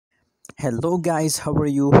Hello guys, how are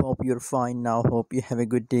you? Hope you're fine now. Hope you have a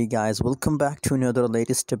good day guys. Welcome back to another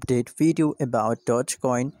latest update video about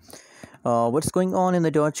Dogecoin. What's going on in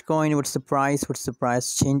the Dogecoin? What's the price? What's the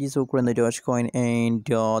price changes occur in the Dogecoin? And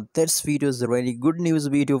this video is a really good news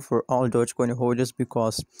video for all Dogecoin holders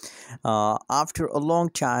because after a long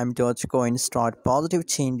time Dogecoin start positive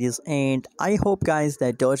changes, and I hope guys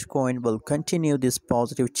that Dogecoin will continue these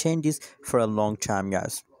positive changes for a long time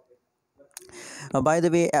guys. By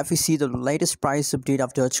the way, if we see the latest price update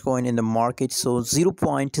of Dogecoin in the market, so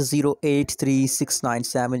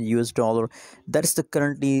 0.083697 US dollar, that's the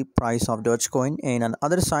currently price of Dogecoin. And on the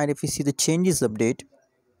other side, if we see the changes update,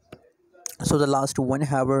 so the last 1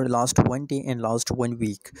 hour, last 1 day, and last 1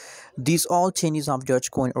 week, these all changes of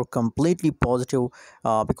Dogecoin are completely positive,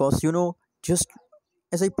 because just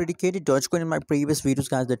as I predicated Dogecoin in my previous videos,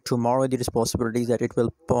 guys, that tomorrow there is possibilities that it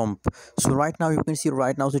will pump. So right now you can see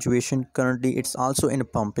right now situation currently it's also in a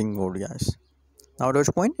pumping mode, guys. Now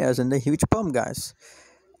Dogecoin is in the huge pump, guys.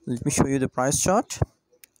 Let me show you the price chart.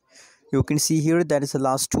 You can see here that is the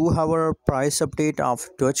last 2 hour price update of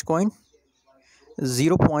Dogecoin.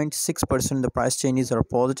 0.6% the price changes are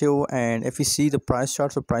positive, and if you see the price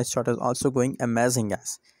chart, the price chart is also going amazing,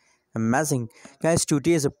 guys. Amazing, guys.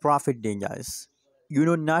 Today is a profit day, guys.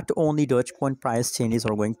 Not only Dogecoin price changes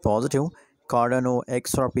are going positive, Cardano,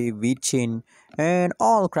 XRP, VeChain, and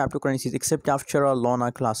all cryptocurrencies except Terra, Luna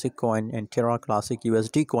Classic Coin, and Terra Classic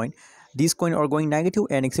USD Coin, these coins are going negative,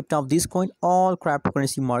 and except of this coin, all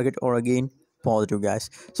cryptocurrency market are again positive, guys.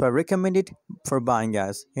 So I recommend it for buying,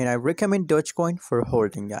 guys, and I recommend Dogecoin for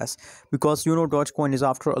holding, guys, because Dogecoin is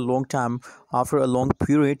after a long time, after a long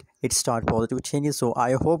period, it start positive changes. So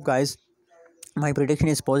I hope, guys, my prediction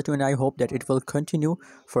is positive, and I hope that it will continue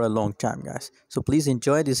for a long time, guys. So please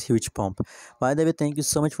enjoy this huge pump. By the way, thank you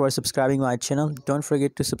so much for subscribing my channel. Don't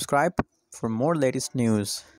forget to subscribe for more latest news.